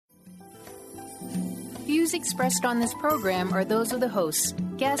views expressed on this program are those of the hosts,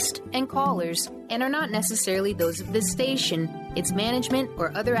 guests, and callers, and are not necessarily those of this station, its management,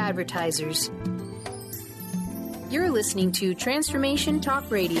 or other advertisers. You're listening to Transformation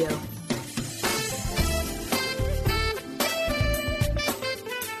Talk Radio.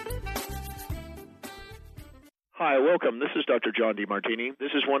 Hi, welcome. This is Dr. John DeMartini. This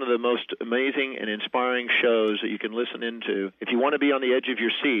is one of the most amazing and inspiring shows that you can listen into. If you want to be on the edge of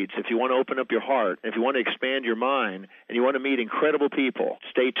your seats, if you want to open up your heart, if you want to expand your mind, and you want to meet incredible people,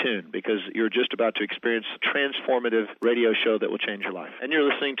 stay tuned because you're just about to experience a transformative radio show that will change your life. And you're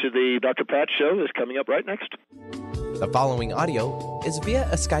listening to the Dr. Pat Show that's coming up right next. The following audio is via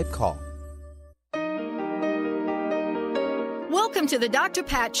a Skype call. Welcome to the Dr.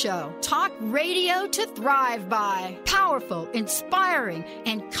 Pat Show. Talk radio to thrive by. Powerful, inspiring,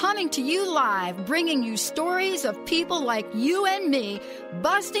 and coming to you live, bringing you stories of people like you and me,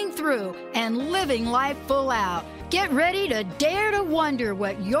 busting through and living life full out. Get ready to dare to wonder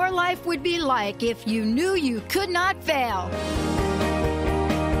what your life would be like if you knew you could not fail.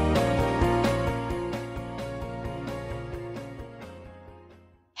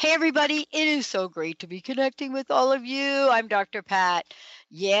 Hey, everybody. It is so great to be connecting with all of you. I'm Dr. Pat.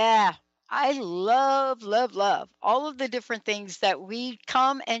 Yeah, I love all of the different things that we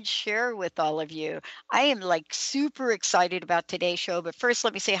come and share with all of you. I am super excited about today's show. But first,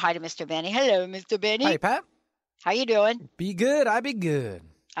 let me say hi to Mr. Benny. Hello, Mr. Benny. Hi, Pat. How you doing? Be good. I be good.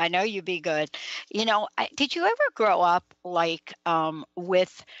 I know you be good. You know, did you ever grow up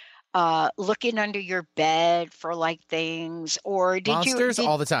with looking under your bed for things, or did Monsters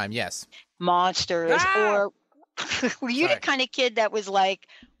all the time? Yes. Monsters, or were you the kind of kid that was like,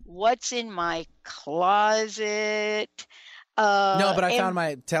 "What's in my closet?" No, but I found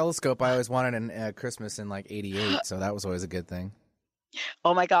my telescope I always wanted in Christmas in '88, so that was always a good thing.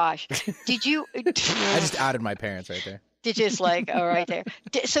 Oh my gosh! Did you? I just outed my parents right there. Did just right there.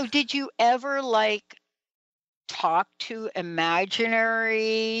 So did you ever talk to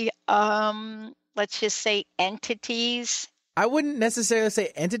imaginary, let's just say entities? I wouldn't necessarily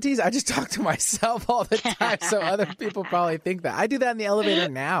say entities. I just talk to myself all the time, so other people probably think that. I do that in the elevator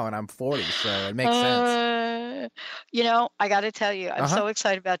now, and I'm 40, so it makes sense. You know, I got to tell you, I'm so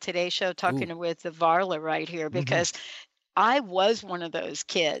excited about today's show, talking with Varla right here, because I was one of those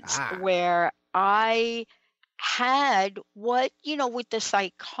kids where I had what the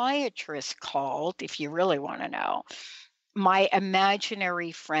psychiatrist called, if you really want to know, my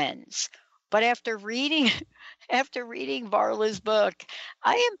imaginary friends. But after reading Varla's book,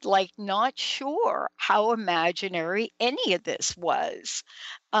 I am not sure how imaginary any of this was.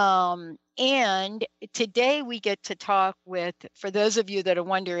 And today we get to talk with, for those of you that are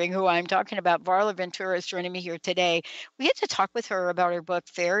wondering who I'm talking about, Varla Ventura is joining me here today. We get to talk with her about her book,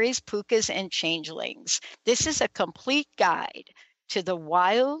 Fairies, Pookas, and Changelings. This is a complete guide to the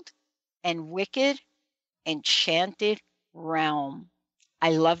wild and wicked enchanted realm. I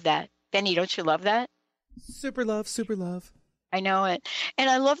love that. Benny, don't you love that? Super love, super love. I know it. And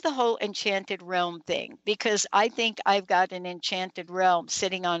I love the whole enchanted realm thing, because I think I've got an enchanted realm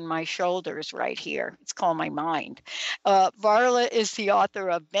sitting on my shoulders right here. It's called my mind. Varla is the author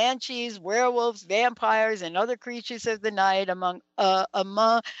of Banshees, Werewolves, Vampires, and Other Creatures of the Night among the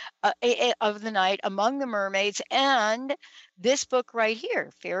Mermaids, and this book right here,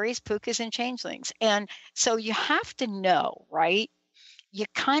 Fairies, Pookas, and Changelings. And so you have to know, right? You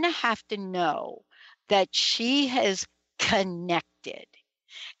kind of have to know that she has connected.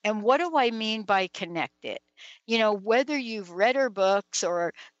 And what do I mean by connected? Whether you've read her books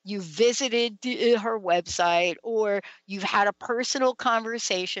or you've visited her website or you've had a personal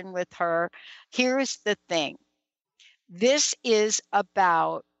conversation with her, here's the thing. This is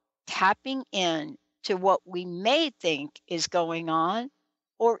about tapping in to what we may think is going on,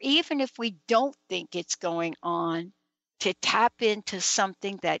 or even if we don't think it's going on, to tap into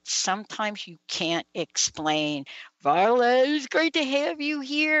something that sometimes you can't explain. Varla, it's great to have you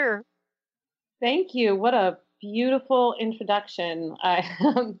here. Thank you. What a beautiful introduction.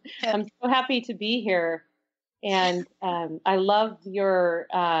 I'm so happy to be here. And I love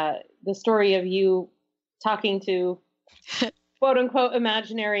the story of you talking to quote unquote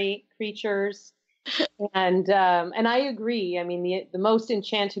imaginary creatures. And I agree. I mean, the most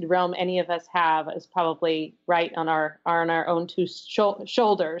enchanted realm any of us have is probably right on our own two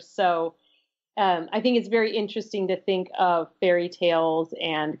shoulders. So I think it's very interesting to think of fairy tales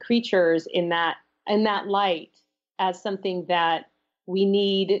and creatures in that light as something that we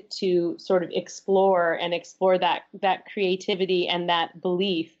need to sort of explore that creativity and that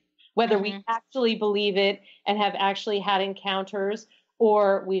belief, whether we actually believe it and have actually had encounters,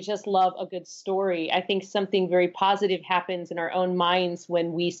 or we just love a good story. I think something very positive happens in our own minds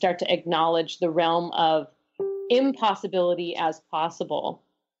when we start to acknowledge the realm of impossibility as possible.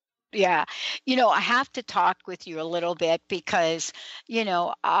 Yeah. I have to talk with you a little bit because,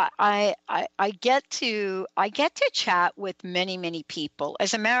 I get to chat with many, many people.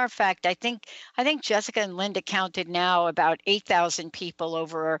 As a matter of fact, I think Jessica and Linda counted now about 8,000 people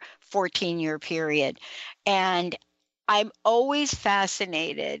over a 14-year period. And I'm always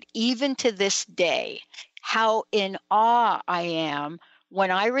fascinated, even to this day, how in awe I am when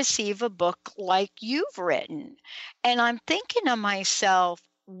I receive a book like you've written. And I'm thinking to myself,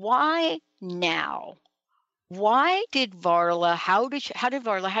 why now? Why did Varla, how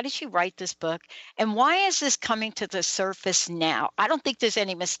did she write this book? And why is this coming to the surface now? I don't think there's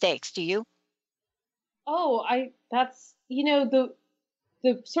any mistakes. Do you? Oh, that's,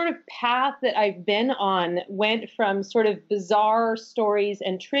 the sort of path that I've been on went from sort of bizarre stories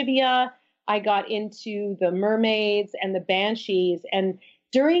and trivia. I got into the mermaids and the banshees. And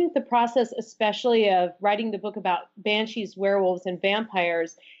during the process, especially of writing the book about banshees, werewolves, and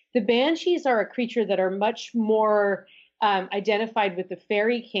vampires, the banshees are a creature that are much more identified with the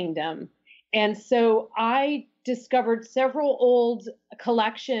fairy kingdom. And so I discovered several old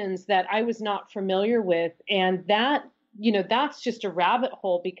collections that I was not familiar with. And that's just a rabbit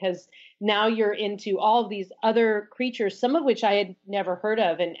hole, because now you're into all of these other creatures, some of which I had never heard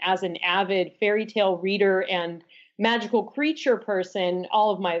of. And as an avid fairy tale reader and magical creature person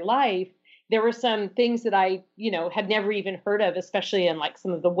all of my life, there were some things that I, had never even heard of, especially in like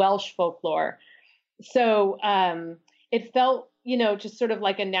some of the Welsh folklore. So it felt, just sort of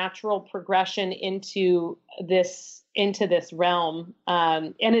like a natural progression into this realm.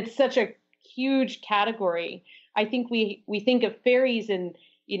 And it's such a huge category. I think we think of fairies in,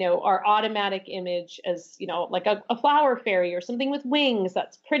 our automatic image as, like a flower fairy or something with wings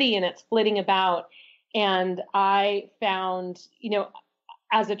that's pretty and it's flitting about. And I found,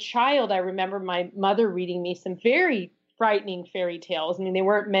 as a child, I remember my mother reading me some very frightening fairy tales. I mean, they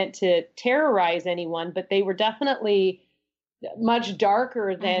weren't meant to terrorize anyone, but they were definitely much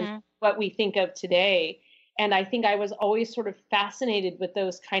darker than what we think of today. And I think I was always sort of fascinated with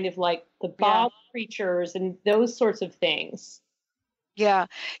those kind of like the bob creatures and those sorts of things. Yeah.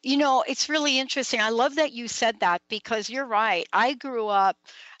 It's really interesting. I love that you said that, because you're right. I grew up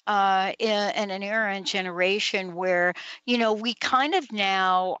in an era and generation where, we kind of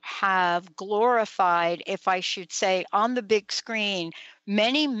now have glorified, if I should say, on the big screen,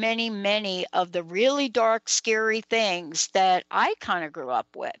 many, many, many of the really dark, scary things that I kind of grew up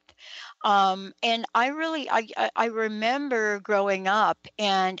with. And I remember growing up,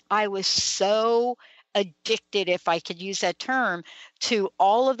 and I was so addicted, if I could use that term, to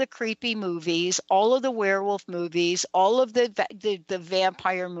all of the creepy movies, all of the werewolf movies, all of the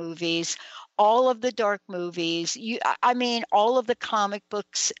vampire movies, all of the dark movies. All of the comic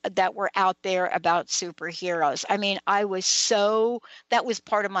books that were out there about superheroes. I mean, that was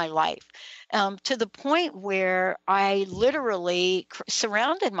part of my life, to the point where I literally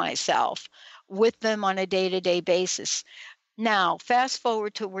surrounded myself with them on a day-to-day basis. Now, fast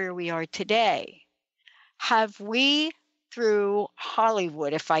forward to where we are today. Have we, through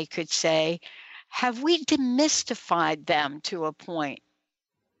Hollywood, if I could say, have we demystified them to a point?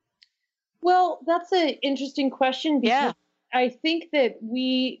 Well, that's an interesting question, because I think that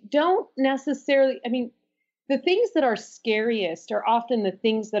we don't necessarily, the things that are scariest are often the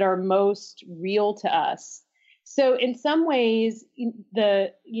things that are most real to us. So in some ways,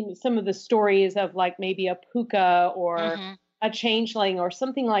 some of the stories of like maybe a Pooka or a changeling or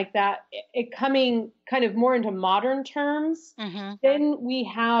something like that, it coming kind of more into modern terms, then we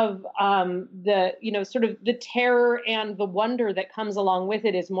have sort of the terror and the wonder that comes along with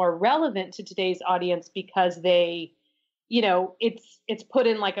it is more relevant to today's audience, because they, it's put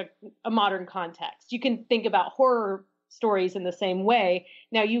in like a modern context. You can think about horror stories in the same way.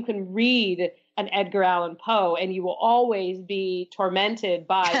 Now you can read an Edgar Allan Poe and you will always be tormented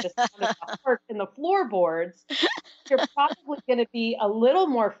by the sound of the heart in the floorboards. You're probably going to be a little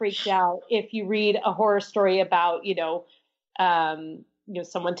more freaked out if you read a horror story about,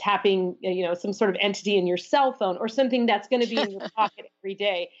 someone tapping, some sort of entity in your cell phone or something that's going to be in your pocket every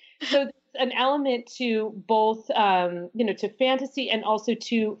day. So there's an element to both, to fantasy and also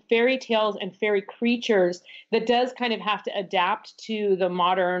to fairy tales and fairy creatures that does kind of have to adapt to the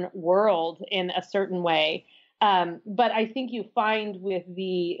modern world in a certain way. But I think you find with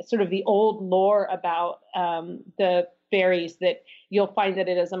the sort of the old lore about the fairies that you'll find that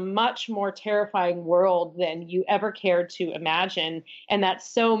it is a much more terrifying world than you ever cared to imagine. And that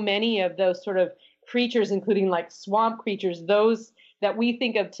so many of those sort of creatures, including like swamp creatures, those that we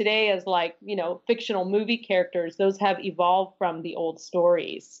think of today as like, fictional movie characters, those have evolved from the old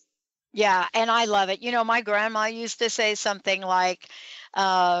stories. Yeah, and I love it. My grandma used to say something like,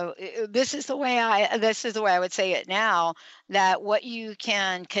 this is the way I would say it now, that what you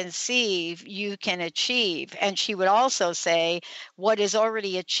can conceive, you can achieve. And she would also say, what is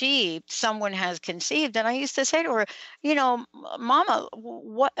already achieved, someone has conceived. And I used to say to her, Mama,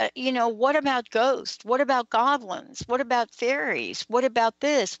 what about ghosts? What about goblins? What about fairies? What about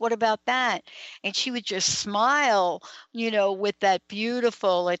this? What about that? And she would just smile, with that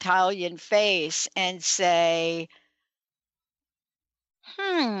beautiful Italian face and say,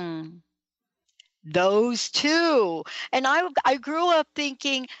 those two. And I grew up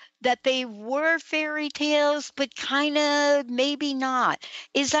thinking that they were fairy tales, but kind of maybe not.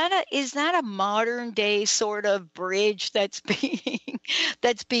 Is that a modern day sort of bridge that's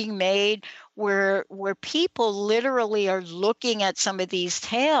being made where people literally are looking at some of these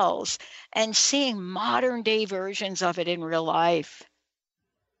tales and seeing modern day versions of it in real life?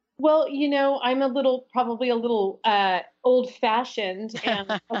 Well, I'm probably a little old-fashioned and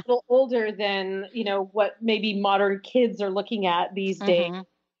a little older than, what maybe modern kids are looking at these days.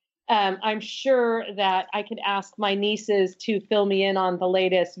 I'm sure that I could ask my nieces to fill me in on the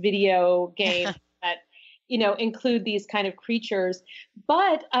latest video game that, include these kind of creatures.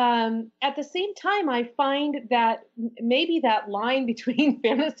 But at the same time, I find that maybe that line between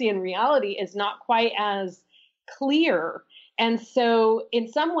fantasy and reality is not quite as clear. And so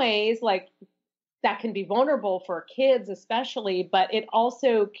in some ways, like, that can be vulnerable for kids especially, but it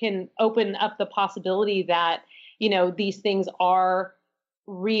also can open up the possibility that, these things are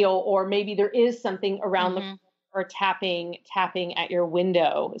real, or maybe there is something around the corner or tapping at your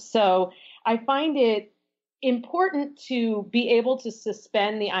window. So I find it important to be able to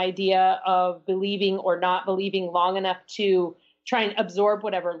suspend the idea of believing or not believing long enough to try and absorb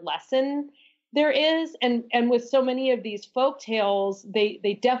whatever lesson there is. And with so many of these folk tales,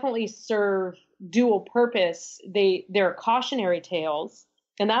 they definitely serve dual purpose. They're cautionary tales,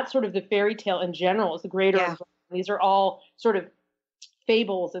 and that's sort of the fairy tale in general is the greater. Yeah. These are all sort of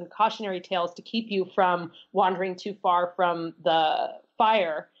fables and cautionary tales to keep you from wandering too far from the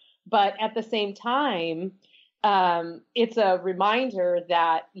fire. But at the same time, it's a reminder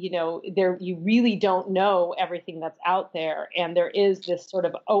that, you really don't know everything that's out there. And there is this sort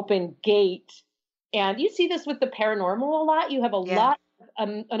of open gate. And you see this with the paranormal a lot. You have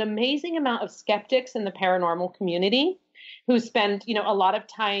an amazing amount of skeptics in the paranormal community who spend, a lot of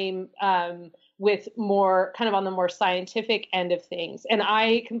time with more kind of on the more scientific end of things. And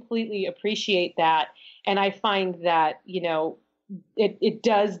I completely appreciate that. And I find that, it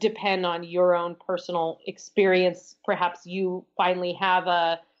does depend on your own personal experience. Perhaps you finally have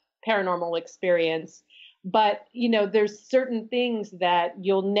a paranormal experience, but, there's certain things that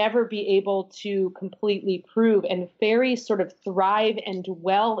you'll never be able to completely prove. And fairies sort of thrive and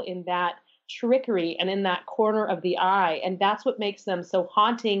dwell in that trickery and in that corner of the eye. And that's what makes them so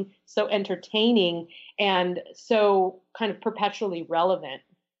haunting, so entertaining, and so kind of perpetually relevant.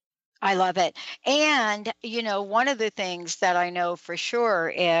 I love it. And, one of the things that I know for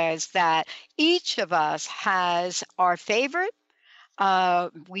sure is that each of us has our favorite.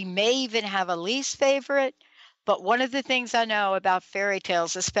 We may even have a least favorite. But one of the things I know about fairy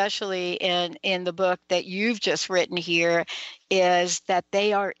tales, especially in the book that you've just written here, is that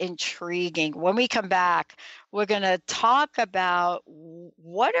they are intriguing. When we come back, we're going to talk about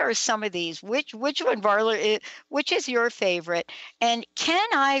what are some of these, which one, Varla, which is your favorite? And can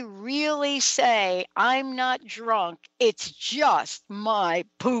I really say I'm not drunk? It's just my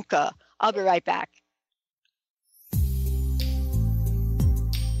Pooka. I'll be right back.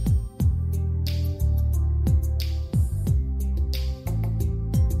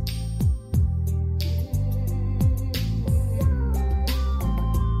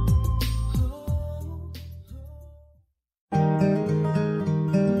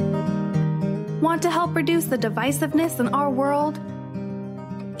 Want to help reduce the divisiveness in our world?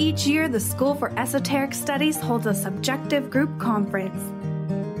 Each year, the School for Esoteric Studies holds a subjective group conference.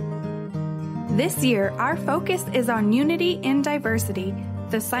 This year, our focus is on unity in diversity,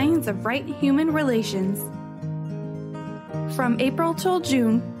 the science of right human relations. From April till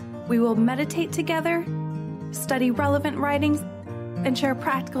June, we will meditate together, study relevant writings, and share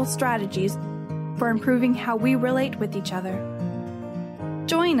practical strategies for improving how we relate with each other.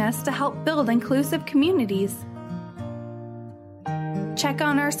 Join us to help build inclusive communities. Check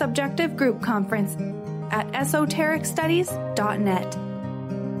on our subjective group conference at esotericstudies.net.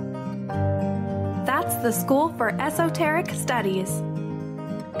 That's the School for Esoteric Studies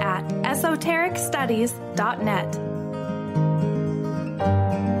at esotericstudies.net.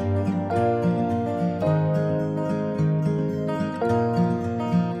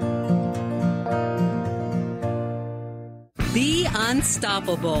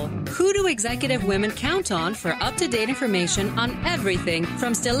 unstoppable. Who do executive women count on for up-to-date information on everything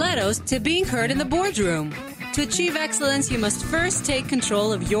from stilettos to being heard in the boardroom? To achieve excellence, you must first take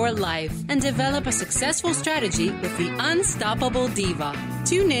control of your life and develop a successful strategy with the Unstoppable Diva.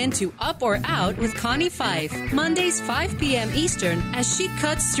 Tune in to Up or Out with Connie Fife, Mondays 5 p.m. Eastern, as she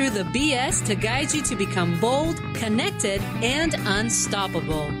cuts through the BS to guide you to become bold, connected, and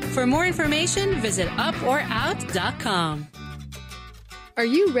unstoppable. For more information, visit uporout.com. Are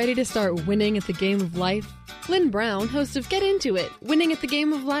you ready to start winning at the game of life? Lynn Brown, host of Get Into It, Winning at the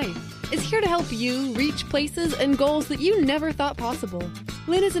Game of Life, is here to help you reach places and goals that you never thought possible.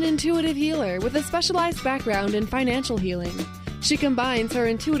 Lynn is an intuitive healer with a specialized background in financial healing. She combines her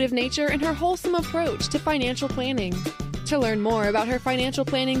intuitive nature and her wholesome approach to financial planning. To learn more about her financial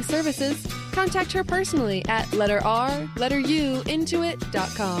planning services, contact her personally at intuit.com.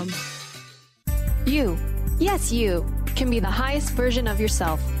 You, yes you, can be the highest version of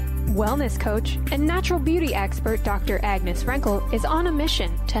yourself. Wellness coach and natural beauty expert Dr. Agnes Frenkel is on a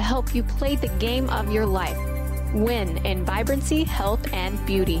mission to help you play the game of your life. Win in vibrancy, health, and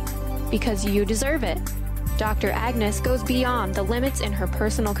beauty. Because you deserve it. Dr. Agnes goes beyond the limits in her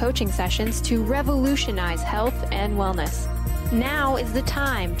personal coaching sessions to revolutionize health and wellness. Now is the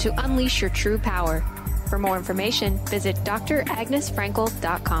time to unleash your true power. For more information, visit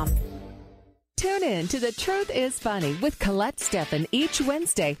dragnesfrenkel.com. Tune in to The Truth is Funny with Colette Steffen each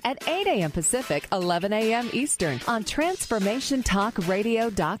Wednesday at 8 a.m. Pacific, 11 a.m. Eastern on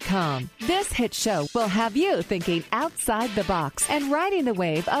TransformationTalkRadio.com. This hit show will have you thinking outside the box and riding the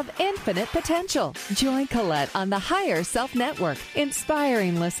wave of infinite potential. Join Colette on the Higher Self Network,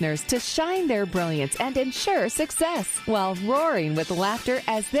 inspiring listeners to shine their brilliance and ensure success while roaring with laughter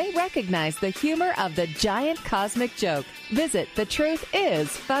as they recognize the humor of the giant cosmic joke. Visit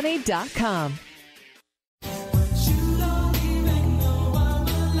thetruthisfunny.com.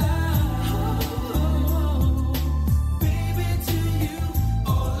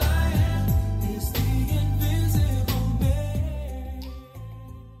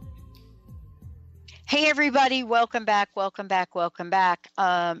 Hey, everybody. Welcome back. Varla,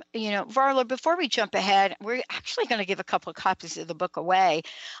 before we jump ahead, we're actually going to give a couple of copies of the book away.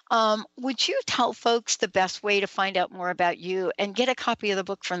 Would you tell folks the best way to find out more about you and get a copy of the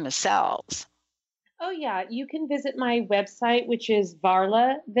book from themselves? Oh, yeah. You can visit my website, which is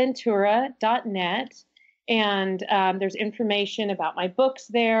varlaventura.net. And there's information about my books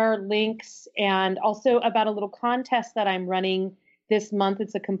there, links, and also about a little contest that I'm running this month.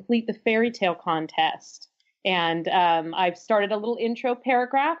 It's a Complete the Fairy Tale contest. And I've started a little intro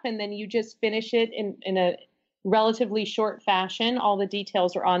paragraph, and then you just finish it in a relatively short fashion. All the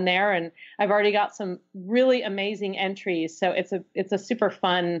details are on there, and I've already got some really amazing entries. So it's a super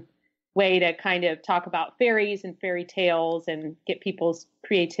fun way to kind of talk about fairies and fairy tales and get people's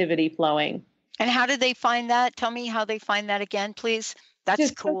creativity flowing. And how did they find that? Tell me how they find that again, please.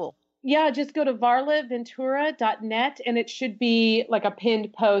 That's cool. Just go to varlaventura.net, and it should be like a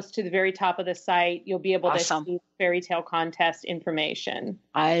pinned post to the very top of the site. You'll be able to see fairy tale contest information.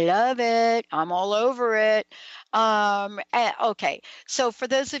 I love it. I'm all over it. Okay. So for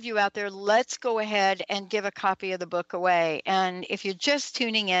those of you out there, let's go ahead and give a copy of the book away. And if you're just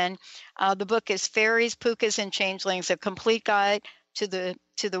tuning in, the book is Fairies, Pookas, and Changelings, a complete guide to the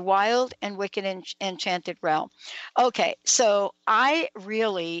wild and wicked and enchanted realm. Okay, so I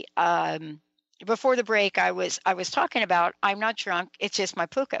really before the break I was talking about, I'm not sure, it's just my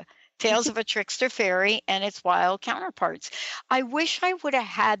Pooka, Tales of a Trickster Fairy and its Wild Counterparts. I wish I would have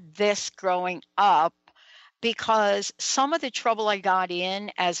had this growing up, because some of the trouble I got in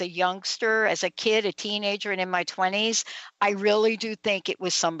as a youngster, as a kid, a teenager, and in my 20s, I really do think it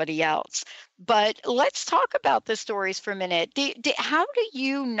was somebody else. But let's talk about the stories for a minute. How do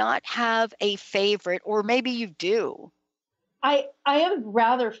you not have a favorite, or maybe you do? I am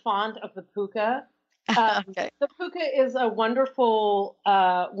rather fond of the Pooka. Okay. The Pooka is a wonderful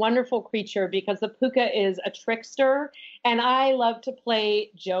creature, because the Pooka is a trickster, and I love to play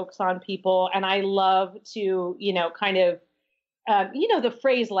jokes on people, and I love to, kind of, the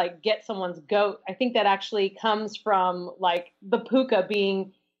phrase like get someone's goat. I think that actually comes from like the Pooka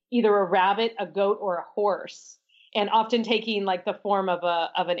being either a rabbit, a goat, or a horse, and often taking like the form of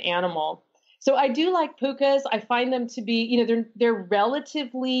an animal. So I do like Pookas. I find them to be, they're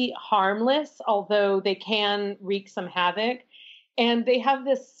relatively harmless, although they can wreak some havoc. And they have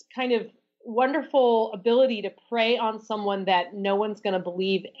this kind of wonderful ability to prey on someone that no one's going to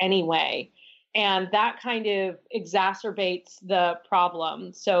believe anyway. And that kind of exacerbates the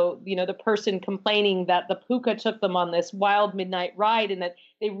problem. So, the person complaining that the Pooka took them on this wild midnight ride and that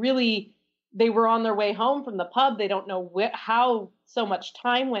they really they were on their way home from the pub. They don't know how so much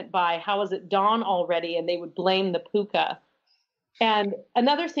time went by. How is it dawn already? And they would blame the Pooka. And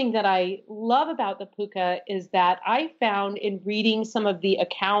another thing that I love about the Pooka is that I found in reading some of the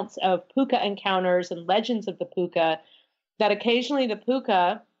accounts of Pooka encounters and legends of the Pooka, that occasionally the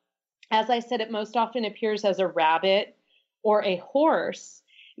Pooka, as I said, it most often appears as a rabbit or a horse.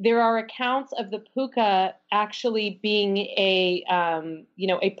 There are accounts of the Pooka actually being a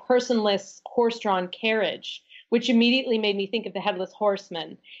personless horse-drawn carriage, which immediately made me think of the Headless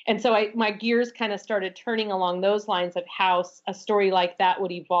Horseman. And so my gears kind of started turning along those lines of how a story like that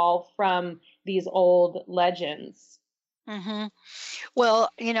would evolve from these old legends. Mm-hmm. Well,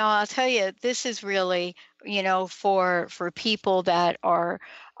 I'll tell you, this is really, for people that are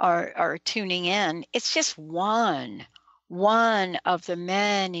tuning in, it's just one of the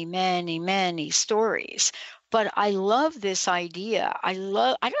many, many, many stories. But I love this idea. I don't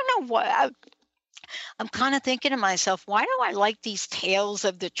know what, I'm kind of thinking to myself, why do I like these tales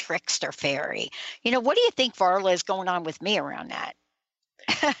of the trickster fairy? What do you think, Varla, is going on with me around that?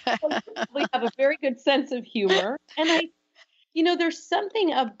 We have a very good sense of humor. And there's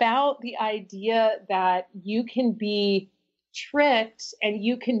something about the idea that you can be tricked and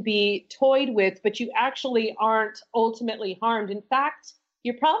you can be toyed with, but you actually aren't ultimately harmed. In fact,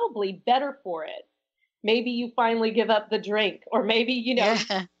 you're probably better for it. Maybe you finally give up the drink, or maybe,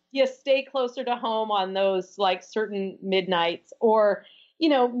 you stay closer to home on those like certain midnights, or,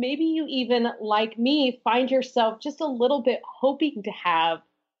 maybe you even, like me, find yourself just a little bit hoping to have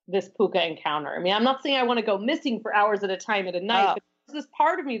this Pooka encounter. I mean, I'm not saying I want to go missing for hours at a time at a night, but there's this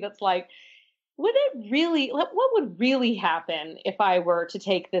part of me that's like, what would really happen if I were to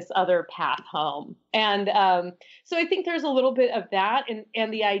take this other path home? And so I think there's a little bit of that,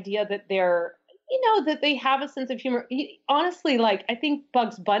 and the idea that they're, that they have a sense of humor. Honestly, like, I think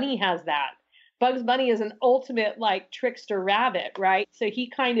Bugs Bunny has that. Bugs Bunny is an ultimate, like, trickster rabbit, right? So he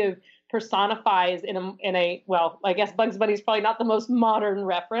kind of personifies in a well, I guess Bugs Bunny is probably not the most modern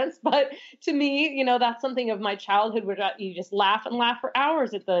reference, but to me, that's something of my childhood where you just laugh and laugh for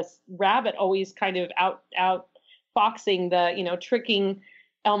hours at this rabbit always kind of out foxing the, tricking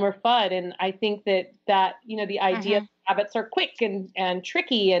Elmer Fudd. And I think that the idea that rabbits are quick and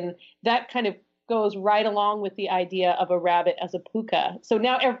tricky, and that kind of goes right along with the idea of a rabbit as a Pooka. So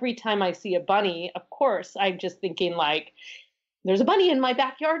now every time I see a bunny, of course, I'm just thinking like, there's a bunny in my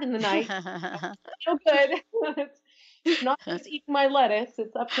backyard in the night. No good. It's not just eating my lettuce.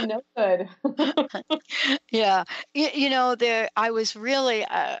 It's up to no good. Yeah. I was really,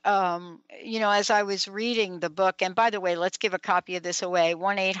 as I was reading the book, and by the way, let's give a copy of this away,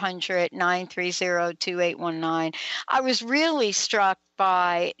 1-800-930-2819. I was really struck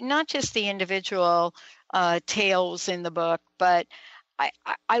by not just the individual tales in the book, but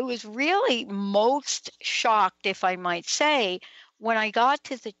I was really most shocked, if I might say, when I got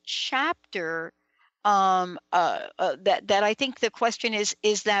to the chapter that I think the question is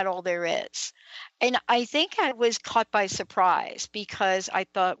that all there is? And I think I was caught by surprise, because I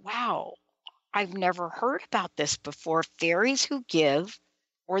thought, wow, I've never heard about this before. Fairies who give,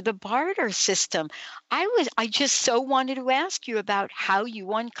 or the barter system. I just so wanted to ask you about how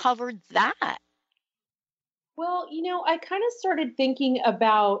you uncovered that. Well, I kind of started thinking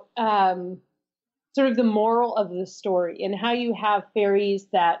about sort of the moral of the story, and how you have fairies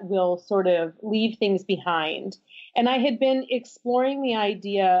that will sort of leave things behind. And I had been exploring the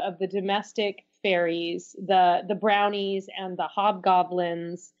idea of the domestic fairies, the brownies and the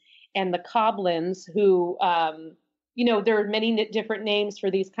hobgoblins and the coblins, who, there are many different names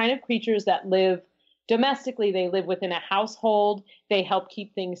for these kind of creatures that live domestically. They live within a household. They help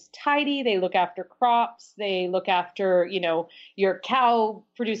keep things tidy. They look after crops. They look after, your cow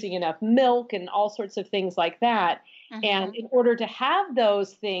producing enough milk and all sorts of things like that. Mm-hmm. And in order to have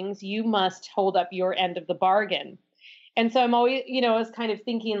those things, you must hold up your end of the bargain. And so I'm always, I was kind of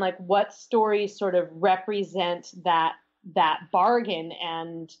thinking like, what stories sort of represent that bargain,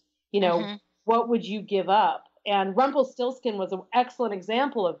 and, mm-hmm. what would you give up? And Rumpelstiltskin was an excellent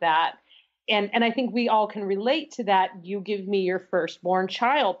example of that. And I think we all can relate to that. You give me your firstborn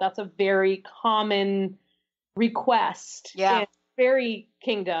child. That's a very common request in fairy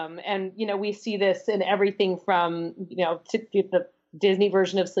kingdom. And, we see this in everything from, to the Disney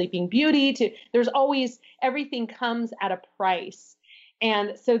version of Sleeping Beauty to, there's always, everything comes at a price.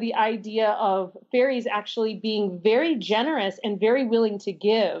 And so the idea of fairies actually being very generous and very willing to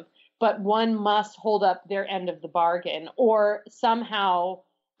give, but one must hold up their end of the bargain, or somehow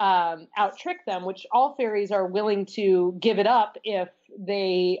out-trick them, which all fairies are willing to give it up if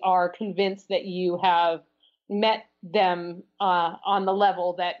they are convinced that you have, met them on the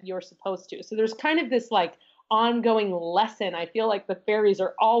level that you're supposed to. So there's kind of this like ongoing lesson. I feel like the fairies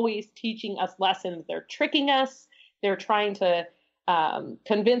are always teaching us lessons. They're tricking us. They're trying to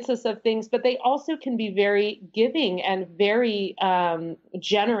convince us of things, but they also can be very giving and very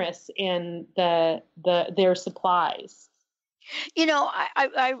generous in their supplies. You know,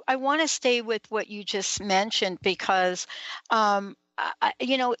 I want to stay with what you just mentioned because,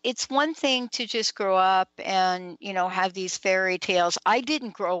 you know, it's one thing to just grow up and, you know, have these fairy tales. I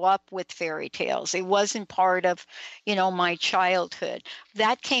didn't grow up with fairy tales. It wasn't part of, you know, my childhood.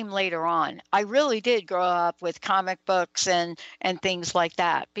 That came later on. I really did grow up with comic books and things like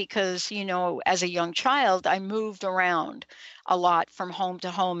that because, you know, as a young child, I moved around a lot from home to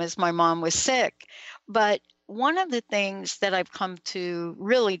home as my mom was sick. But one of the things that I've come to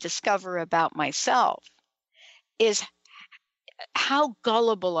really discover about myself is how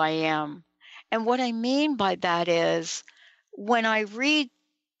gullible I am. And what I mean by that is when I read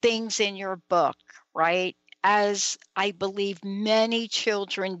things in your book, right, as I believe many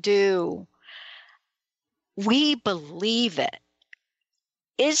children do, we believe it.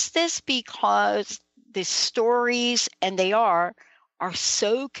 Is this because the stories, and they are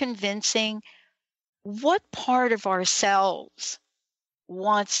so convincing? What part of ourselves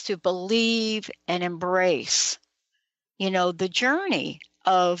wants to believe and embrace, you know, the journey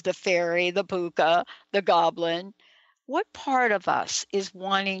of the fairy, the Pooka, the goblin? What part of us is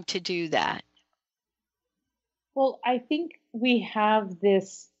wanting to do that? Well, I think we have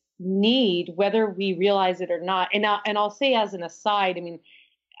this need, whether we realize it or not. And I'll say as an aside, I mean,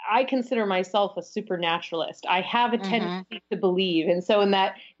 I consider myself a supernaturalist. I have a tendency to believe. And so in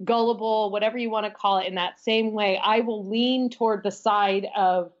that gullible, whatever you want to call it, in that same way, I will lean toward the side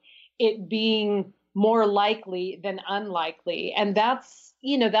of it being more likely than unlikely. And that's,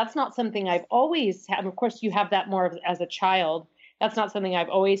 you know, that's not something I've always had. Of course, you have that more as a child. That's not something I've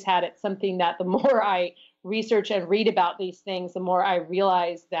always had. It's something that the more I research and read about these things, the more I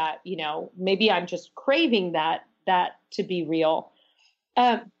realize that, you know, maybe I'm just craving that to be real.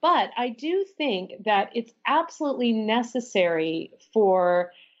 But I do think that it's absolutely necessary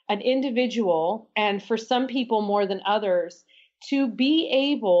for an individual, and for some people more than others, to be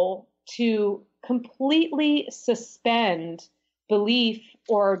able to completely suspend belief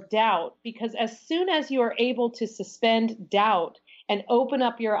or doubt. Because as soon as you are able to suspend doubt and open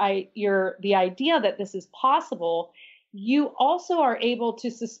up the idea that this is possible, you also are able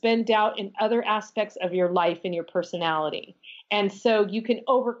to suspend doubt in other aspects of your life and your personality. And so you can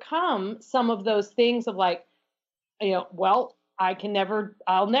overcome some of those things of like, you know, well,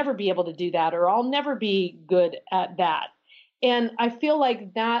 I'll never be able to do that, or I'll never be good at that. And I feel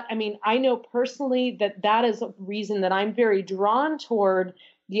like that, I mean, I know personally that is a reason that I'm very drawn toward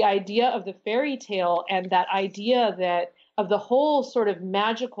the idea of the fairy tale, and that idea that of the whole sort of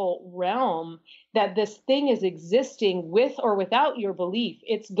magical realm, that this thing is existing with or without your belief.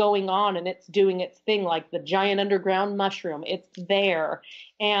 It's going on and it's doing its thing, like the giant underground mushroom. It's there.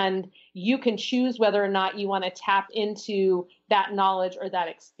 And you can choose whether or not you want to tap into that knowledge or that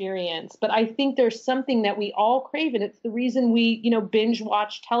experience. But I think there's something that we all crave, and it's the reason we, you know, binge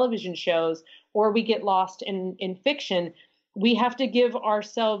watch television shows or we get lost in fiction. We have to give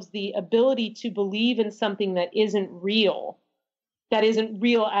ourselves the ability to believe in something that isn't real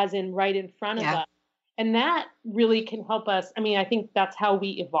as in right in front of us. And that really can help us. I mean, I think that's how we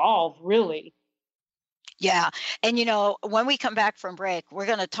evolve, really. Yeah. And, you know, when we come back from break, we're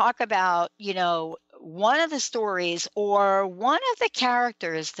going to talk about, you know, one of the stories or one of the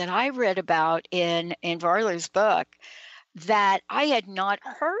characters that I read about in Varler's book that I had not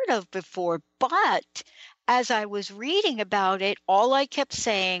heard of before. But as I was reading about it, all I kept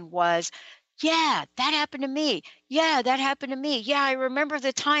saying was, yeah, that happened to me. Yeah, that happened to me. Yeah, I remember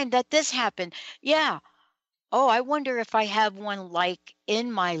the time that this happened. Yeah. Oh, I wonder if I have one like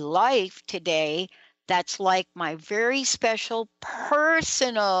in my life today that's like my very special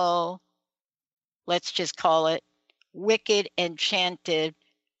personal, let's just call it, wicked enchanted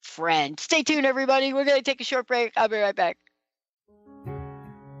friend. Stay tuned, everybody. We're going to take a short break. I'll be right back.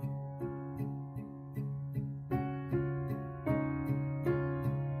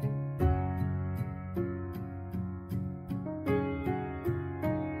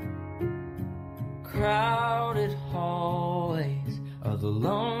 Crowded hallways are the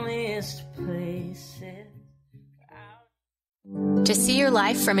loneliest places. To see your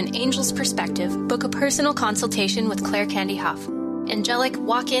life from an angel's perspective, book a personal consultation with Claire Candy Huff, angelic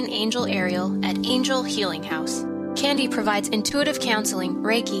walk-in angel Ariel at Angel Healing House. Candy provides intuitive counseling,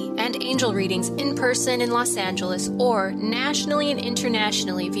 Reiki, and angel readings in person in Los Angeles or nationally and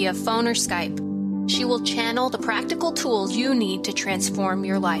internationally via phone or Skype. She will channel the practical tools you need to transform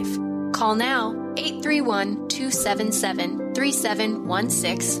your life. Call now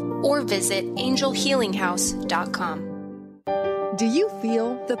 831-277-3716 or visit angelhealinghouse.com. Do you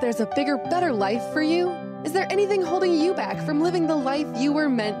feel that there's a bigger, better life for you? Is there anything holding you back from living the life you were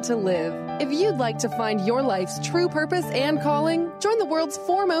meant to live? If you'd like to find your life's true purpose and calling, join the world's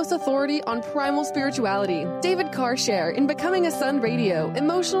foremost authority on primal spirituality, David Carshare, in Becoming a Sun Radio,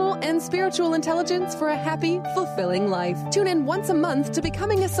 emotional and spiritual intelligence for a happy, fulfilling life. Tune in once a month to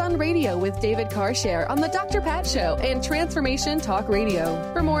Becoming a Sun Radio with David Carshare on The Dr. Pat Show and Transformation Talk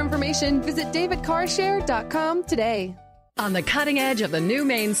Radio. For more information, visit davidcarshare.com today. On the cutting edge of the new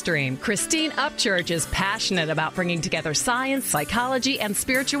mainstream, Christine Upchurch is passionate about bringing together science, psychology, and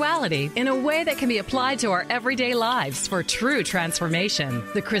spirituality in a way that can be applied to our everyday lives for true transformation.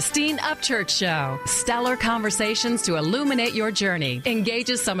 The Christine Upchurch Show. Stellar conversations to illuminate your journey.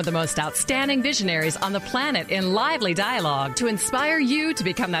 Engages some of the most outstanding visionaries on the planet in lively dialogue to inspire you to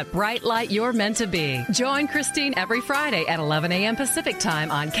become that bright light you're meant to be. Join Christine every Friday at 11 a.m. Pacific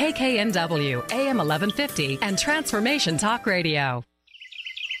Time on KKNW, AM 1150, and Transformation Talk Radio.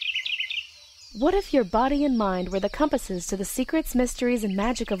 What if your body and mind were the compasses to the secrets, mysteries, and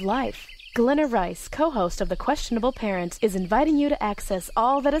magic of life? Glenna Rice, co-host of The Questionable Parent, is inviting you to access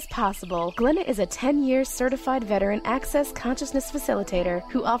all that is possible. Glenna is a 10-year certified veteran access consciousness facilitator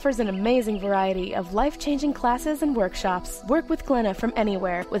who offers an amazing variety of life-changing classes and workshops. Work with Glenna from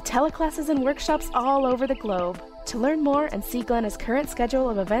anywhere, with teleclasses and workshops all over the globe. To learn more and see Glenna's current schedule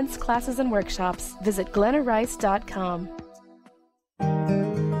of events, classes, and workshops, visit glennarice.com.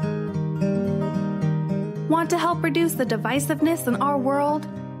 Want to help reduce the divisiveness in our world?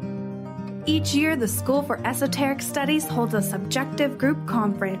 Each year, the School for Esoteric Studies holds a subjective group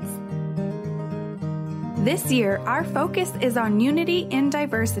conference. This year, our focus is on unity in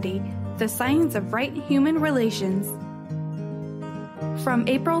diversity, the science of right human relations. From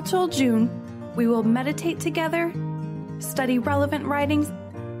April till June, we will meditate together, study relevant writings,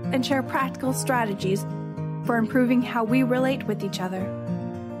 and share practical strategies for improving how we relate with each other.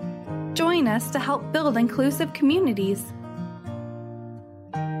 Join us to help build inclusive communities.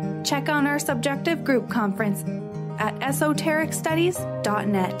 Check on our subjective group conference at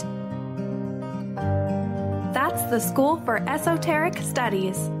esotericstudies.net. That's the School for Esoteric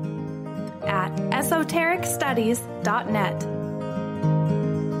Studies at esotericstudies.net.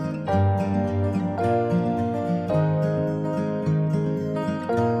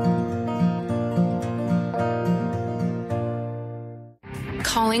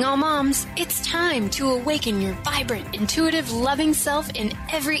 Calling all moms, it's time to awaken your vibrant, intuitive, loving self in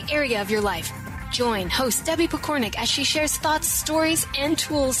every area of your life. Join host Debbie Pokornik as she shares thoughts, stories, and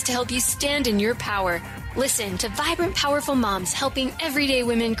tools to help you stand in your power. Listen to Vibrant, Powerful Moms helping everyday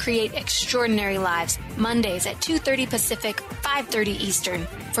women create extraordinary lives. Mondays at 2:30 Pacific, 5:30 Eastern.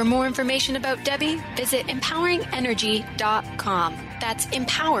 For more information about Debbie, visit empoweringenergy.com. That's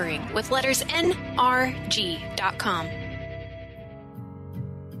empowering with letters NRG.com.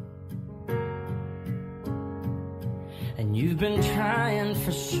 And you've been trying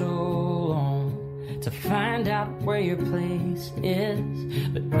for so long to find out where your place is,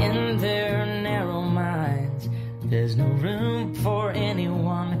 but in their narrow minds, there's no room for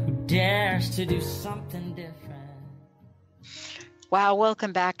anyone who dares to do something different. Wow,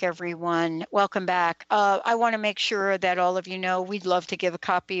 welcome back, everyone. Welcome back. I want to make sure that all of you know we'd love to give a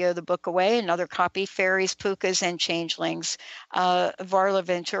copy of the book away, another copy, Fairies, Pookas, and Changelings. Varla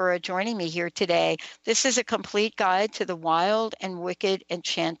Ventura joining me here today. This is a complete guide to the wild and wicked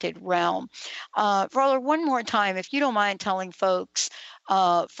enchanted realm. Varla, one more time, if you don't mind telling folks,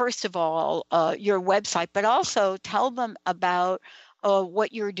 first of all, your website, but also tell them about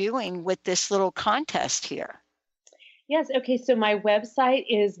what you're doing with this little contest here. Yes. Okay. So my website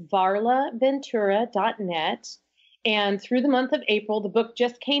is varlaventura.net. And through the month of April, the book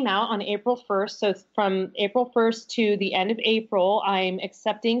just came out on April 1st. So from April 1st to the end of April, I'm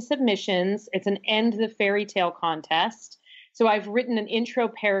accepting submissions. It's an End the Fairy Tale contest. So I've written an intro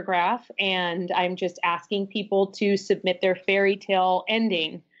paragraph, and I'm just asking people to submit their fairy tale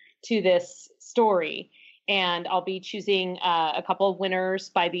ending to this story. And I'll be choosing a couple of winners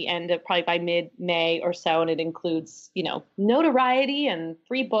by the end of probably by mid-May or so. And it includes, notoriety and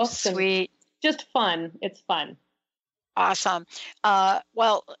free books. Sweet. And just fun. It's fun. Awesome.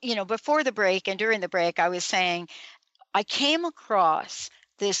 Well, before the break and during the break, I was saying I came across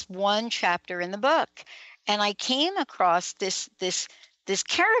this one chapter in the book, and I came across this this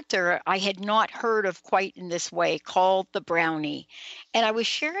character I had not heard of quite in this way called the brownie. And I was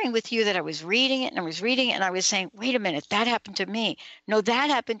sharing with you that I was reading it and I was reading it and I was saying, wait a minute, that happened to me. No, that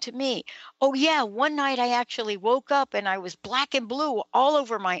happened to me. Oh yeah, one night I actually woke up and I was black and blue all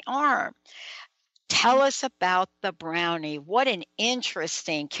over my arm. Tell us about the brownie. What an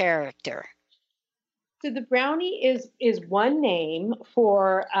interesting character. So the brownie is one name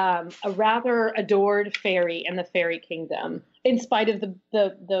for a rather adored fairy in the fairy kingdom, in spite of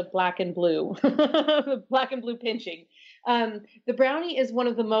the black and blue, the black and blue pinching. The brownie is one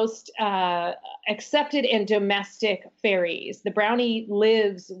of the most accepted and domestic fairies. The brownie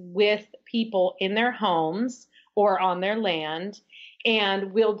lives with people in their homes or on their land,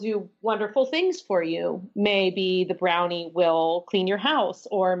 and will do wonderful things for you. Maybe the brownie will clean your house,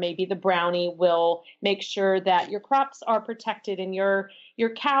 or maybe the brownie will make sure that your crops are protected and your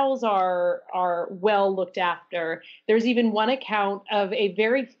cows are well looked after. There's even one account of a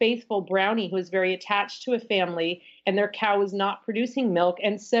very faithful brownie who is very attached to a family, and their cow was not producing milk,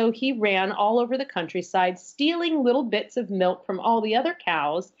 and so he ran all over the countryside stealing little bits of milk from all the other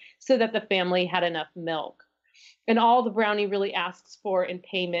cows so that the family had enough milk. And all the brownie really asks for in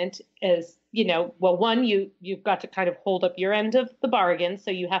payment is, well, one, you've got to kind of hold up your end of the bargain.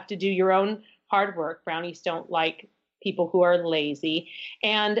 So you have to do your own hard work. Brownies don't like people who are lazy.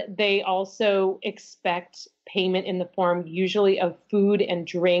 And they also expect payment in the form usually of food and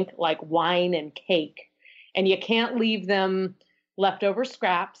drink, like wine and cake. And you can't leave them leftover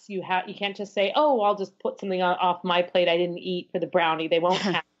scraps. You can't just say, oh, I'll just put something off my plate I didn't eat for the brownie. They won't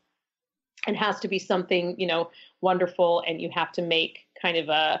have. It has to be something, wonderful, and you have to make kind of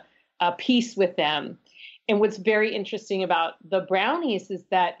a peace with them. And what's very interesting about the brownies is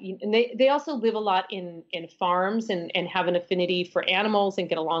that they also live a lot in farms and have an affinity for animals and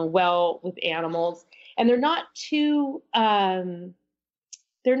get along well with animals. And they're not too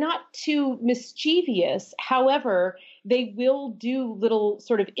mischievous. However, they will do little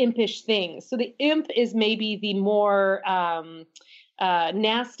sort of impish things. So the imp is maybe the more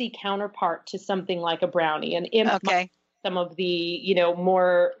nasty counterpart to something like a brownie. An imp might some of the,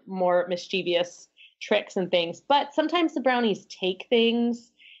 more mischievous tricks and things. But sometimes the brownies take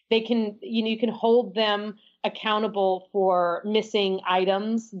things. They can, you can hold them accountable for missing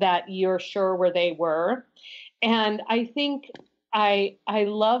items that you're sure where they were. And I think I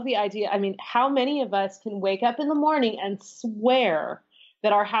love the idea. I mean, how many of us can wake up in the morning and swear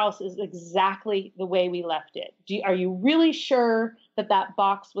that our house is exactly the way we left it? Are you really sure that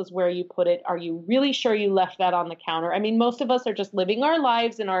box was where you put it? Are you really sure you left that on the counter? I mean, most of us are just living our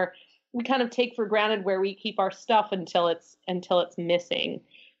lives and we kind of take for granted where we keep our stuff until it's missing.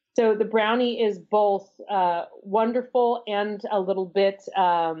 So the brownie is both wonderful and a little bit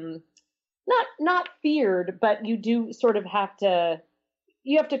not feared, but you do sort of have to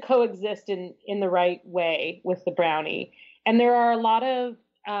coexist in the right way with the brownie. And there are a lot of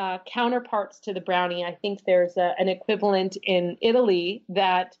counterparts to the brownie. I think there's an equivalent in Italy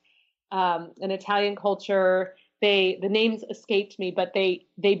that an Italian culture, the names escaped me, but they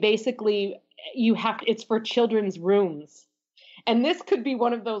basically, it's for children's rooms. And this could be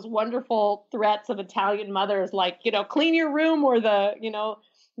one of those wonderful threats of Italian mothers, like, clean your room or the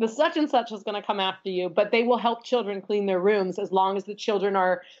such and such is going to come after you. But they will help children clean their rooms as long as the children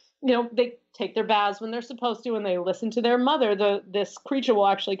are, they take their baths when they're supposed to and they listen to their mother. This creature will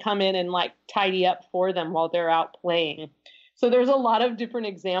actually come in and tidy up for them while they're out playing. So there's a lot of different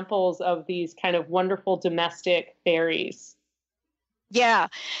examples of these kind of wonderful domestic fairies. Yeah.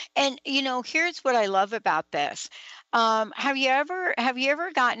 And, here's what I love about this. Have you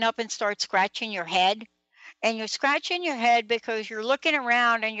ever gotten up and start scratching your head? And you're scratching your head because you're looking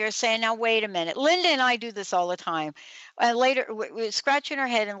around and you're saying, now, wait a minute. Linda and I do this all the time. Later, we're scratching our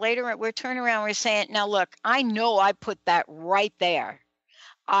head and later we're turning around and we're saying, now, look, I know I put that right there.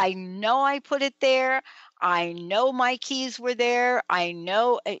 I know I put it there. I know my keys were there. I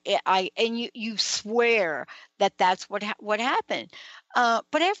know and you swear that that's what happened.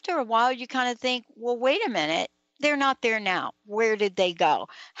 But after a while, you kind of think, well, wait a minute. They're not there now. Where did they go?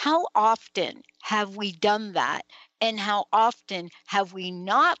 How often have we done that? And how often have we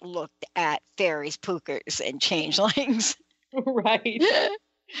not looked at fairies, pookas, and changelings? Right.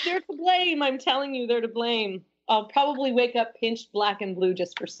 They're to blame. I'm telling you, they're to blame. I'll probably wake up pinched black and blue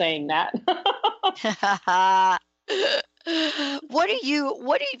just for saying that. What do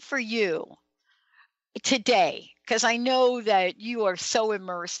you for you today? Because I know that you are so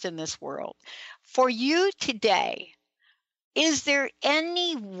immersed in this world. For you today, is there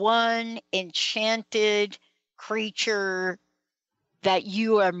any one enchanted creature that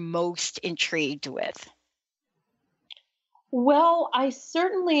you are most intrigued with? Well, I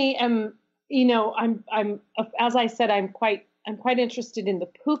certainly am, I'm as I said, I'm quite interested in the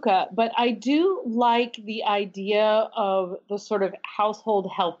puka, but I do like the idea of the sort of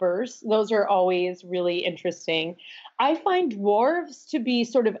household helpers. Those are always really interesting. I find dwarves to be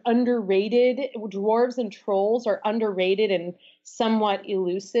sort of underrated. Dwarves and trolls are underrated and somewhat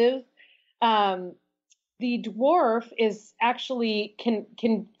elusive. The dwarf is actually can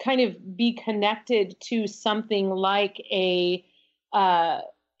kind of be connected to something like a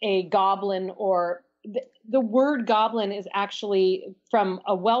goblin, or the word goblin is actually from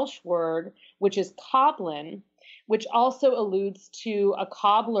a Welsh word, which is coblin, which also alludes to a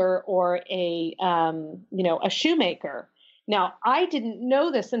cobbler or a shoemaker. Now, I didn't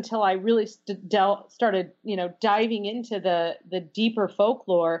know this until I really started, diving into the deeper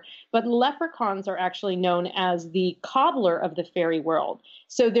folklore, but leprechauns are actually known as the cobbler of the fairy world.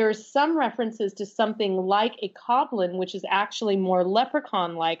 So there's some references to something like a coblin, which is actually more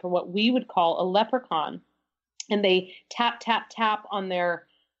leprechaun-like, or what we would call a leprechaun. And they tap, tap, tap on their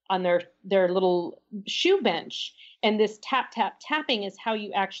little shoe bench. And this tap, tap, tapping is how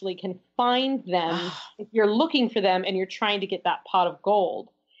you actually can find them if you're looking for them and you're trying to get that pot of gold.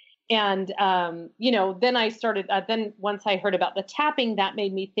 And, then I started, then once I heard about the tapping, that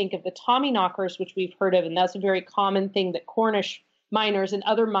made me think of the Tommyknockers, which we've heard of. And that's a very common thing that Cornish miners and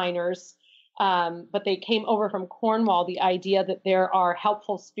other miners, but they came over from Cornwall, the idea that there are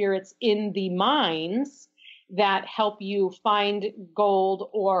helpful spirits in the mines that help you find gold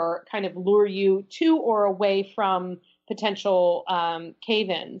or kind of lure you to or away from potential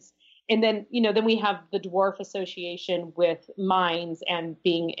cave-ins. And then, then we have the dwarf association with mines and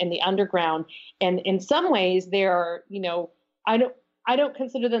being in the underground. And in some ways they are, I don't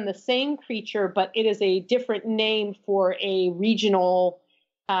consider them the same creature, but it is a different name for a regional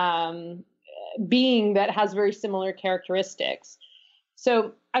being that has very similar characteristics.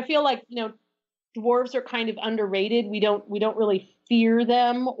 So I feel like, dwarves are kind of underrated. We don't really fear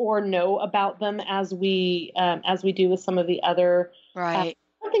them or know about them as we do with some of the other. Right. I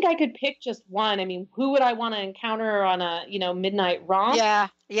don't think I could pick just one. I mean, who would I want to encounter on a midnight romp?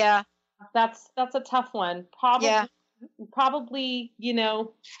 Yeah. That's a tough one. Probably,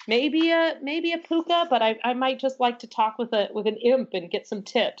 maybe a puka, but I might just like to talk with an imp and get some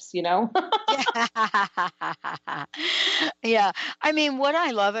tips, Yeah. Yeah. I mean, what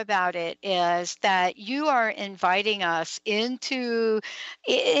I love about it is that you are inviting us into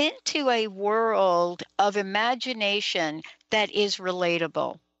a world of imagination that is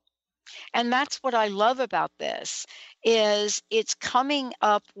relatable. And that's what I love about this, is it's coming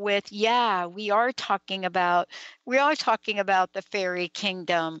up with, we are talking about the fairy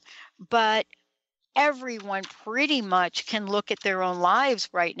kingdom, but everyone pretty much can look at their own lives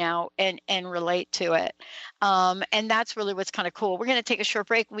right now and relate to it. And that's really what's kind of cool. We're going to take a short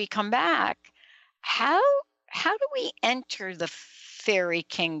break. When we come back, how do we enter the fairy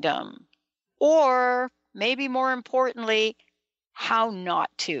kingdom? Or maybe more importantly, how not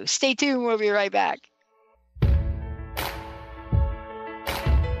to. Stay tuned. We'll be right back.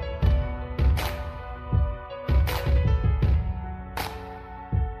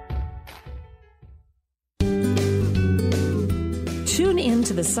 Tune in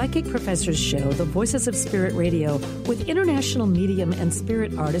to the Psychic Professor's Show, The Voices of Spirit Radio, with international medium and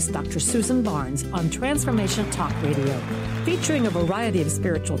spirit artist Dr. Susan Barnes on Transformation Talk Radio, featuring a variety of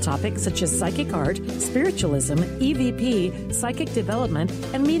spiritual topics such as psychic art, spiritualism, EVP, psychic development,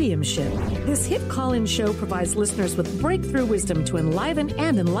 and mediumship. This hit call-in show provides listeners with breakthrough wisdom to enliven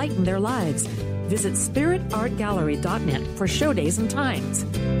and enlighten their lives. Visit spiritartgallery.net for show days and times.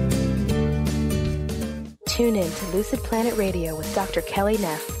 Tune in to Lucid Planet Radio with Dr. Kelly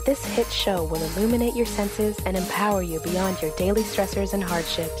Neff. This hit show will illuminate your senses and empower you beyond your daily stressors and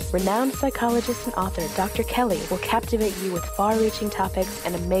hardships. Renowned psychologist and author Dr. Kelly will captivate you with far-reaching topics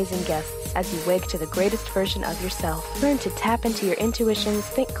and amazing guests as you wake to the greatest version of yourself. Learn to tap into your intuitions,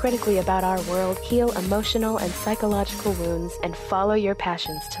 think critically about our world, heal emotional and psychological wounds, and follow your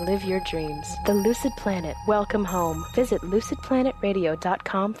passions to live your dreams. The Lucid Planet. Welcome home. Visit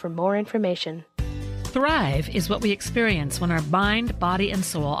lucidplanetradio.com for more information. Thrive is what we experience when our mind, body, and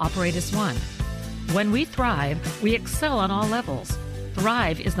soul operate as one. When we thrive, we excel on all levels.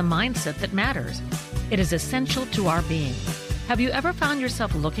 Thrive is the mindset that matters. It is essential to our being. Have you ever found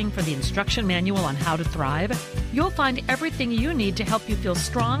yourself looking for the instruction manual on how to thrive? You'll find everything you need to help you feel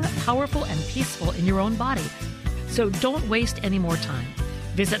strong, powerful, and peaceful in your own body. So don't waste any more time.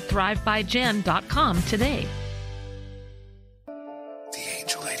 Visit thrivebyjen.com today.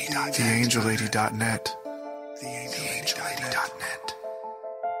 TheAngelLady.net. TheAngelLady.net.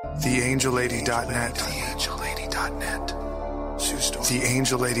 TheAngelLady.net. TheAngelLady.net.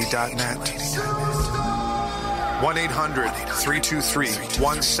 TheAngelLady.net.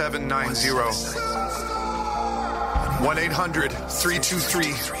 1-800-323-1790.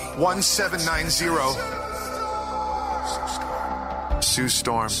 1-800-323-1790. Sue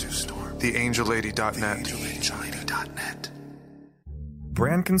Storm, TheAngelLady.net.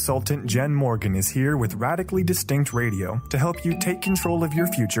 Brand consultant Jen Morgan is here with Radically Distinct Radio to help you take control of your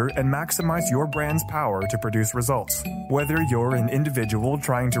future and maximize your brand's power to produce results. Whether you're an individual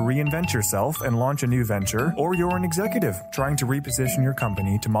trying to reinvent yourself and launch a new venture, or you're an executive trying to reposition your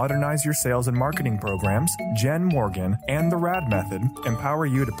company to modernize your sales and marketing programs, Jen Morgan and the RAD Method empower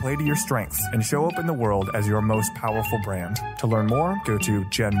you to play to your strengths and show up in the world as your most powerful brand. To learn more, go to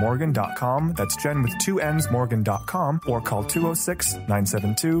jenmorgan.com. That's Jen with 2 N's, Morgan.com, or call 206-972-5366.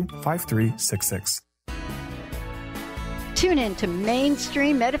 Tune in to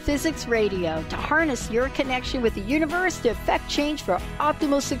Mainstream Metaphysics Radio to harness your connection with the universe to effect change for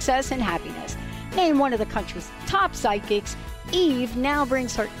optimal success and happiness. Named one of the country's top psychics, Eve now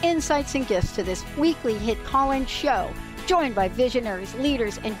brings her insights and gifts to this weekly hit call-in show, joined by visionaries,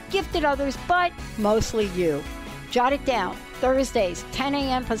 leaders, and gifted others, but mostly you. Jot it down, Thursdays, 10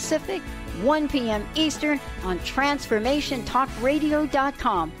 a.m. Pacific, 1 p.m. Eastern on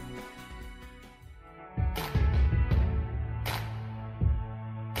TransformationTalkRadio.com.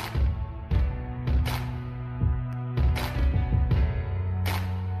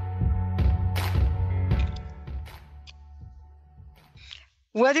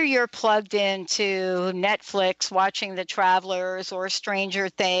 Whether you're plugged into Netflix, watching The Travelers or Stranger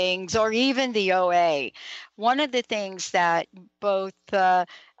Things, or even the OA, one of the things that both Varla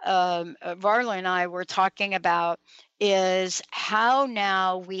and I were talking about is how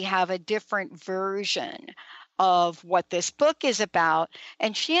now we have a different version of what this book is about.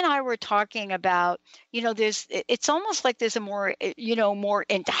 And she and I were talking about, it's almost like there's a more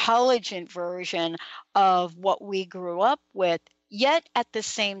intelligent version of what we grew up with. Yet at the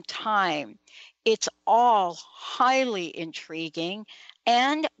same time, it's all highly intriguing.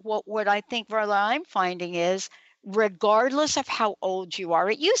 And what I think, Varla, I'm finding is, regardless of how old you are,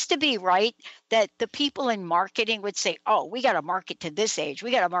 it used to be, right, that the people in marketing would say, oh, we got to market to this age.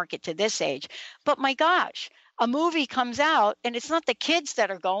 We got to market to this age. But my gosh, a movie comes out and it's not the kids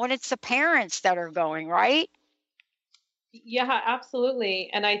that are going, it's the parents that are going, right? Yeah, absolutely.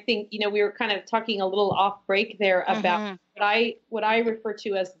 And I think, we were kind of talking a little off break there about what I refer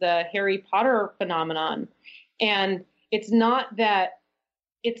to as the Harry Potter phenomenon. And it's not that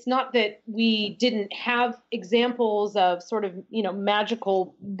we didn't have examples of sort of,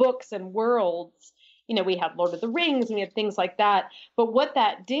 magical books and worlds. We had Lord of the Rings and we had things like that. But what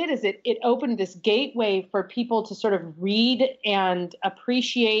that did is it opened this gateway for people to sort of read and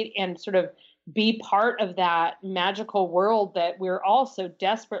appreciate and sort of be part of that magical world that we're all so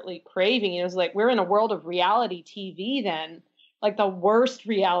desperately craving. It was like we're in a world of reality TV then, like the worst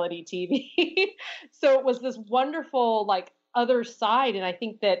reality TV. So it was this wonderful, like, other side. And I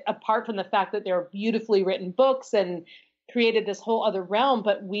think that apart from the fact that there are beautifully written books and created this whole other realm,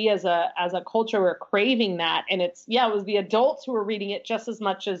 but we as a culture were craving that. And it was the adults who were reading it just as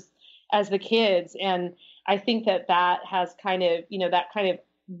much as the kids. And I think that has kind of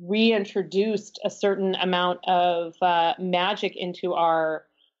reintroduced a certain amount of magic into our,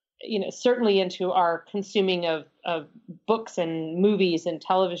 certainly into our consuming of books and movies and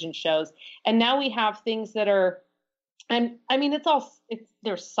television shows. And now we have things that are, and I mean,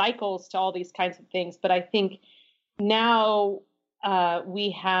 there's cycles to all these kinds of things, but I think now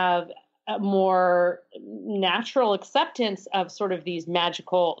we have a more natural acceptance of sort of these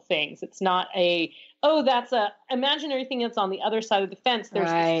magical things. It's not that's a imaginary thing that's on the other side of the fence.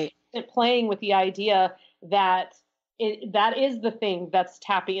 There's playing with the idea that that is the thing that's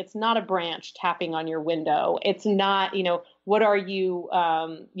tapping. It's not a branch tapping on your window. It's not, what are you,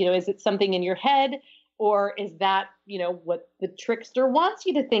 is it something in your head? Or is that, what the trickster wants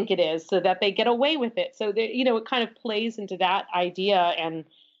you to think it is so that they get away with it? So, it kind of plays into that idea. And,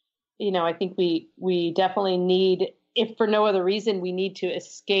 I think we definitely need, if for no other reason, we need to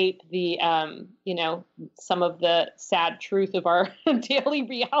escape the, some of the sad truth of our daily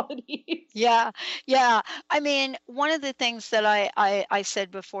realities. Yeah. I mean, one of the things that I said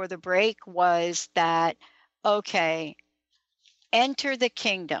before the break was that, okay, enter the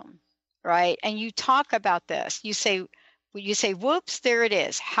kingdom. Right. And you talk about this. You say, whoops, there it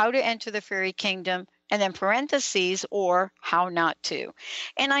is. How to enter the fairy kingdom, and then parentheses, or how not to.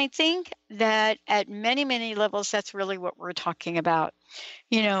 And I think that at many, many levels, that's really what we're talking about.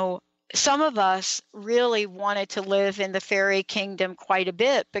 some of us really wanted to live in the fairy kingdom quite a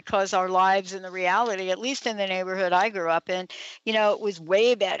bit because our lives in the reality, at least in the neighborhood I grew up in, it was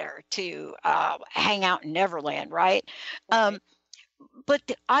way better to hang out in Neverland, right? But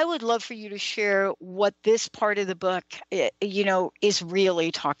I would love for you to share what this part of the book, is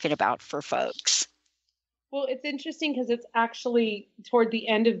really talking about for folks. Well, it's interesting because it's actually toward the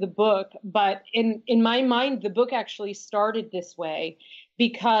end of the book, but in my mind, the book actually started this way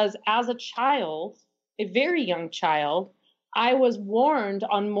because as a child, a very young child, I was warned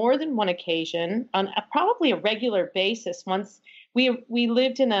on more than one occasion, on probably a regular basis. Once we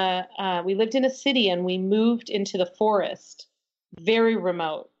lived in a city and we moved into the forest, very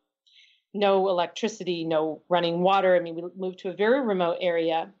remote, no electricity, no running water. I mean, we moved to a very remote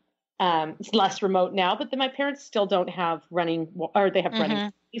area. It's less remote now, but then my parents still don't have running, or they have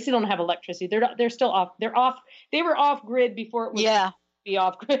running. They still don't have electricity. They're still off. They're off. They were off grid before it was be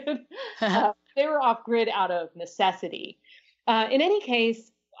off grid. They were off grid out of necessity. In any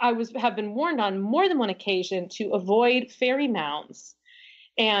case, I have been warned on more than one occasion to avoid fairy mounds.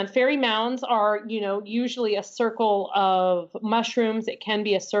 And fairy mounds are, usually a circle of mushrooms. It can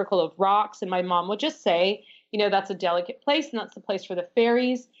be a circle of rocks. And my mom would just say, that's a delicate place and that's the place for the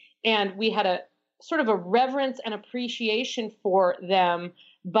fairies. And we had a sort of a reverence and appreciation for them,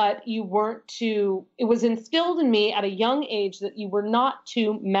 but it was instilled in me at a young age that you were not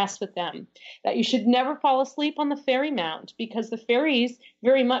to mess with them, that you should never fall asleep on the fairy mound because the fairies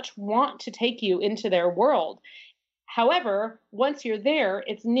very much want to take you into their world. However, once you're there,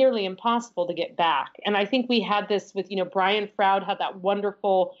 it's nearly impossible to get back. And I think we had this with, Brian Froud had that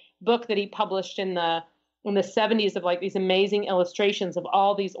wonderful book that he published in the 70s of like these amazing illustrations of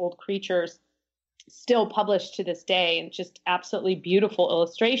all these old creatures still published to this day, and just absolutely beautiful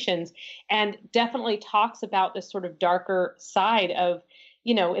illustrations, and definitely talks about this sort of darker side of,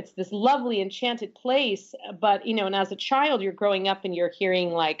 it's this lovely enchanted place, but, and as a child, you're growing up and you're hearing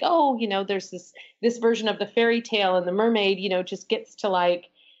like, oh, there's this version of the fairy tale and the mermaid, just gets to like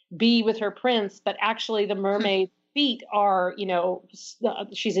be with her prince, but actually the mermaid feet are,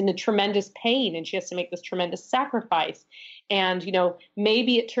 she's in a tremendous pain and she has to make this tremendous sacrifice. And,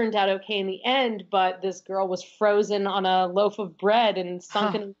 maybe it turned out okay in the end, but this girl was frozen on a loaf of bread and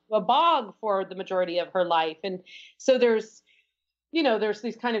sunk into a bog for the majority of her life. And so there's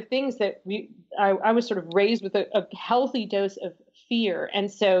these kind of things that I was sort of raised with a healthy dose of fear.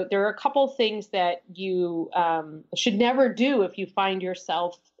 And so there are a couple things that you should never do if you find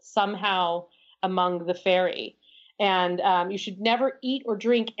yourself somehow among the fairy. And you should never eat or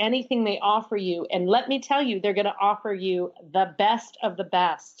drink anything they offer you. And let me tell you, they're going to offer you the best of the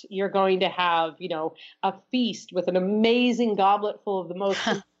best. You're going to have, a feast with an amazing goblet full of the most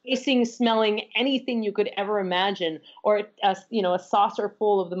amazing smelling anything you could ever imagine, or a saucer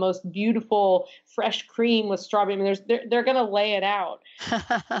full of the most beautiful fresh cream with strawberry. I mean, they're going to lay it out.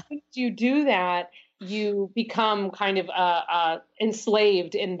 Once you do that, you become kind of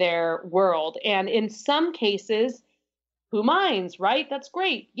enslaved in their world. And in some cases, who minds, right? That's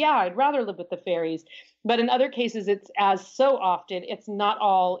great. Yeah, I'd rather live with the fairies. But in other cases, it's as so often, it's not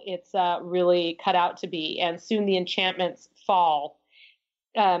all it's really cut out to be. And soon the enchantments fall.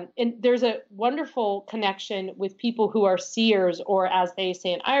 And there's a wonderful connection with people who are seers, or as they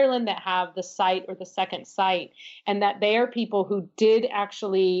say in Ireland, that have the sight or the second sight, and that they are people who did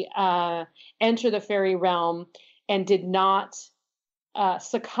actually enter the fairy realm and did not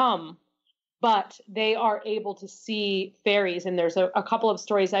succumb, but they are able to see fairies. And there's a couple of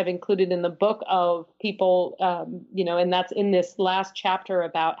stories I've included in the book of people, and that's in this last chapter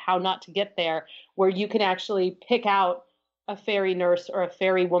about how not to get there, where you can actually pick out a fairy nurse or a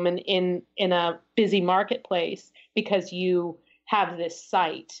fairy woman in a busy marketplace because you have this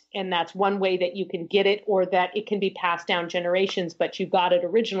sight. And that's one way that you can get it, or that it can be passed down generations, but you got it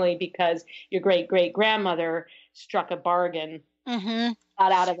originally because your great-great-grandmother struck a bargain,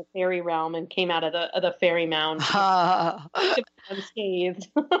 got out of the fairy realm and came out of the fairy mound unscathed.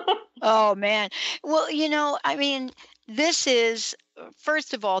 Oh, man. Well, this is,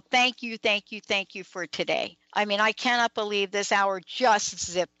 first of all, thank you for today. I mean, I cannot believe this hour just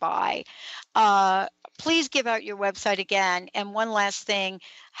zipped by. Please give out your website again. And one last thing,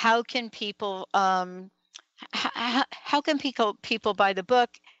 how can people people buy the book?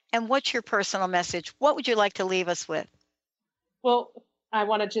 And what's your personal message? What would you like to leave us with? Well, I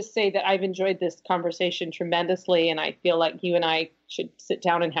want to just say that I've enjoyed this conversation tremendously, and I feel like you and I should sit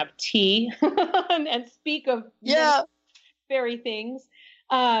down and have tea and speak of fairy things.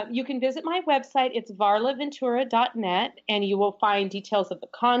 You can visit my website. It's varlaventura.net, and you will find details of the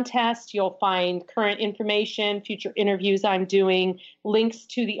contest. You'll find current information, future interviews I'm doing, links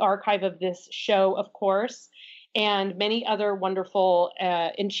to the archive of this show, of course, and many other wonderful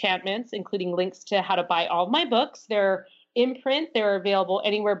enchantments, including links to how to buy all of my books. They're in print. They're available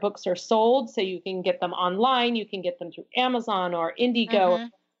anywhere books are sold, so you can get them online. You can get them through Amazon or Indigo, or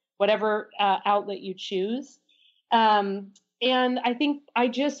whatever outlet you choose. And I think I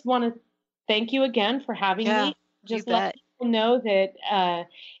just want to thank you again for having me. Just let people know that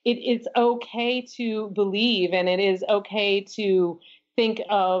it's okay to believe, and it is okay to think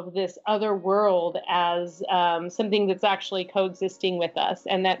of this other world as something that's actually coexisting with us,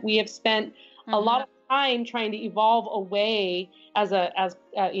 and that we have spent a lot of time trying to evolve away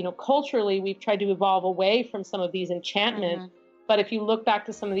culturally, we've tried to evolve away from some of these enchantments. But if you look back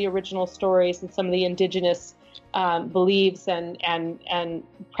to some of the original stories and some of the indigenous beliefs and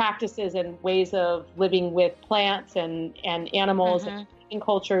practices and ways of living with plants and animals and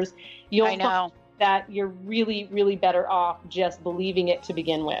cultures, you'll find that you're really, really better off just believing it to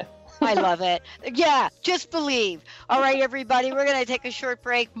begin with. I love it. Yeah, just believe. All right, everybody, we're going to take a short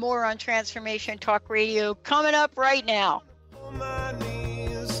break. More on Transformation Talk Radio coming up right now.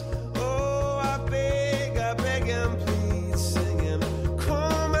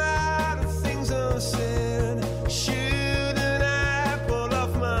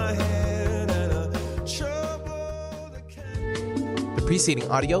 The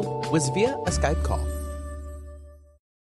preceding audio was via a Skype call.